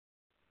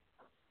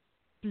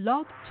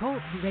Blog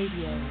Talk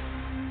Radio.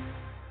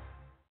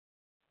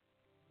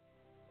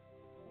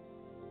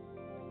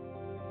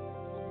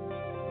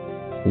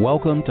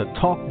 Welcome to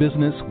Talk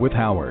Business with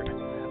Howard,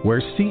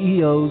 where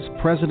CEOs,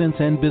 presidents,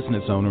 and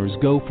business owners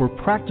go for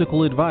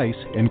practical advice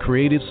and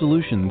creative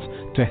solutions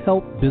to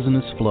help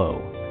business flow.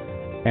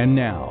 And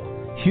now,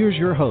 here's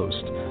your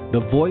host,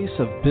 the voice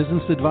of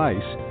business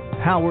advice,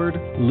 Howard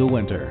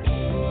Lewinter.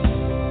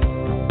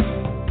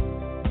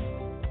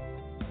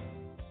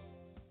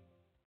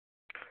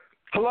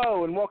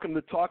 Hello and welcome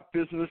to Talk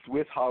Business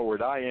with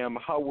Howard. I am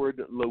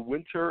Howard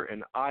Lewinter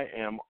and I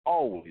am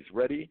always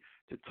ready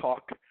to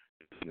talk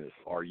business.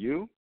 Are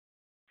you?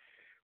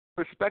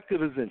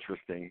 Perspective is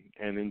interesting,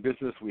 and in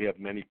business we have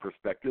many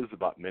perspectives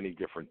about many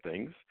different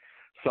things.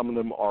 Some of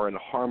them are in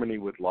harmony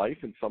with life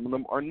and some of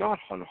them are not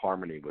in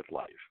harmony with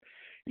life.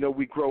 You know,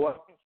 we grow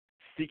up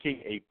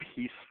seeking a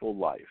peaceful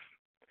life.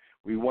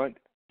 We want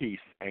peace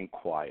and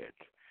quiet.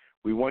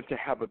 We want to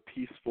have a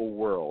peaceful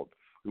world.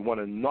 We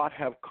want to not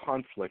have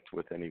conflict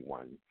with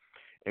anyone.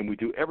 And we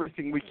do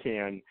everything we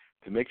can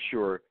to make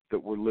sure that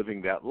we're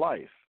living that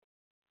life.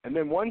 And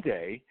then one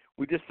day,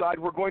 we decide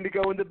we're going to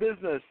go into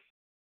business.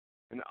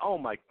 And oh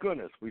my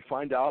goodness, we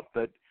find out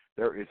that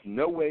there is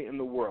no way in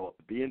the world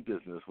to be in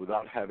business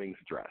without having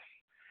stress.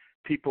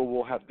 People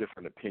will have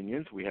different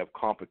opinions. We have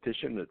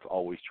competition that's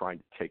always trying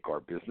to take our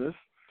business.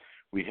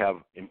 We have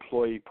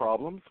employee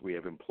problems. We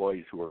have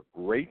employees who are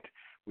great.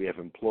 We have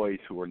employees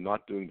who are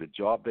not doing the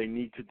job they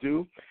need to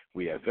do.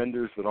 We have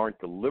vendors that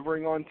aren't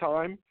delivering on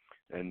time,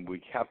 and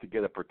we have to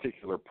get a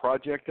particular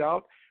project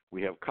out.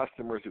 We have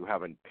customers who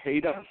haven't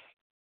paid us.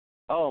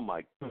 Oh,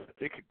 my goodness,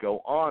 it could go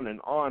on and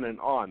on and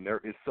on.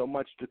 There is so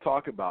much to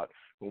talk about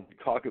when we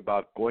talk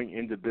about going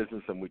into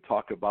business and we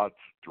talk about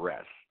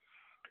stress.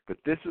 But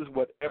this is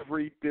what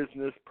every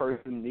business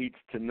person needs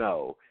to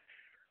know.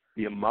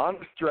 The amount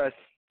of stress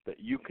that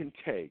you can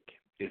take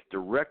is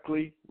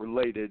directly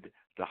related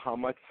to how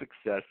much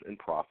success and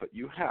profit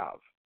you have.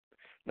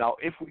 Now,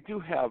 if we do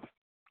have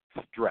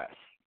stress,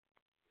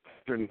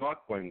 they're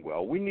not going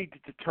well, we need to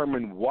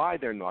determine why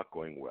they're not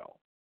going well.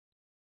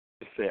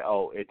 To say,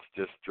 oh, it's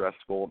just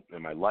stressful,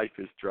 and my life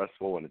is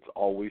stressful, and it's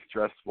always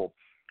stressful.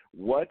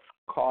 What's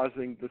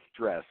causing the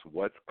stress?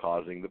 What's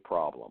causing the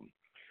problem?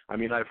 I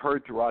mean, I've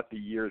heard throughout the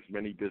years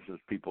many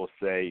business people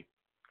say,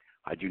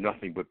 I do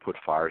nothing but put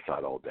fires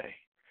out all day.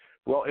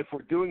 Well, if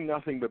we're doing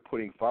nothing but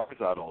putting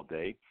fires out all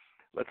day,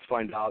 let's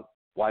find out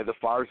why the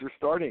fires are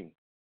starting.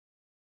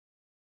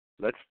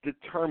 Let's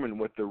determine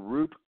what the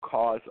root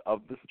cause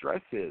of the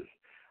stress is.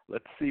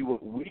 Let's see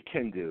what we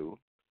can do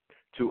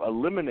to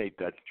eliminate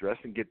that stress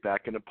and get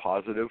back in a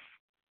positive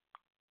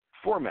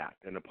format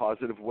and a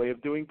positive way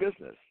of doing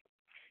business.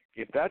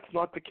 If that's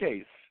not the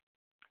case,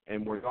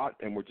 and we're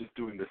just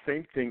doing the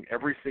same thing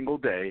every single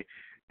day,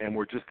 and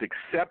we're just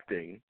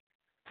accepting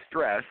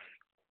stress,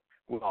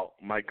 well,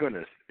 my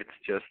goodness, it's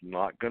just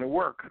not going to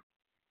work.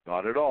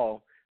 Not at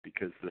all,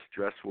 because the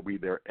stress will be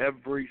there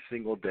every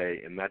single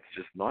day, and that's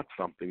just not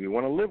something we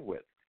want to live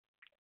with.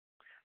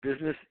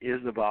 Business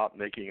is about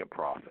making a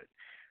profit.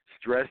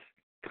 Stress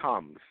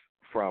comes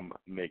from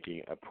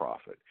making a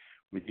profit.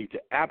 We need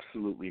to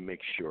absolutely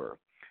make sure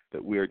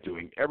that we are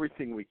doing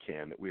everything we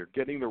can, that we are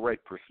getting the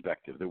right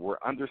perspective, that we're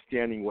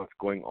understanding what's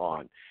going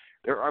on.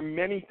 There are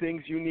many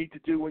things you need to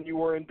do when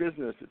you are in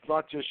business. It's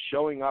not just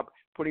showing up,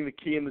 putting the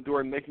key in the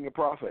door, and making a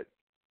profit.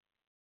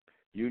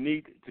 You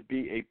need to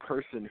be a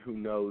person who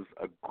knows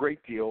a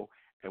great deal,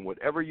 and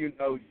whatever you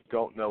know, you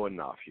don't know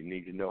enough. You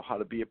need to know how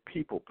to be a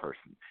people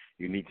person.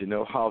 You need to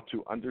know how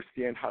to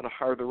understand how to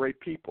hire the right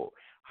people,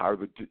 how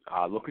to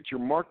look at your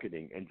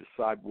marketing and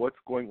decide what's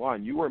going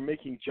on. You are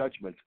making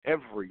judgments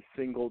every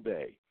single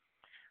day.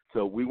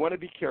 So we want to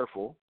be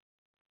careful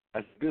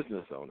as a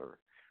business owner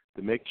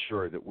to make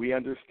sure that we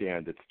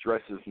understand that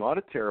stress is not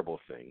a terrible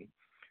thing.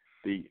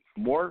 The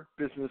more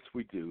business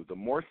we do, the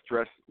more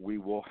stress we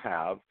will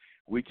have.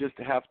 We just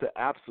have to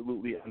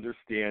absolutely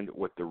understand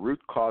what the root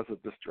cause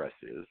of the stress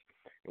is,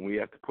 and we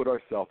have to put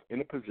ourselves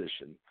in a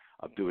position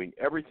of doing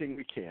everything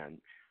we can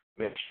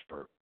to make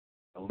sure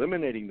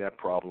eliminating that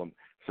problem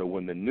so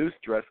when the new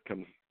stress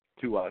comes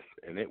to us,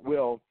 and it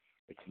will,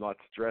 it's not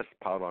stress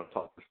piled on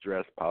top of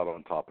stress, piled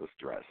on top of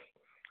stress.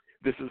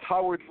 This is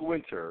Howard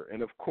Lewinter,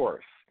 and of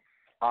course,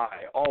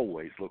 I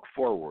always look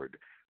forward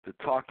to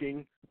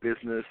talking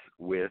business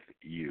with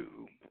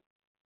you.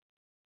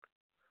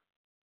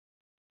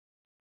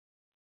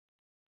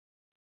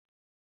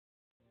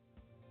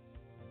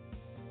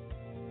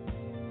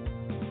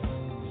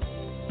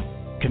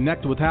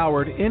 Connect with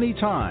Howard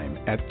anytime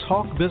at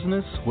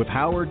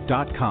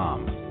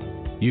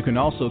talkbusinesswithhoward.com. You can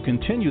also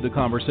continue the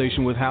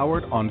conversation with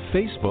Howard on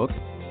Facebook,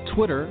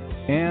 Twitter,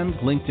 and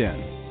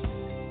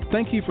LinkedIn.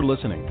 Thank you for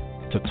listening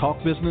to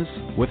Talk Business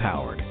with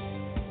Howard.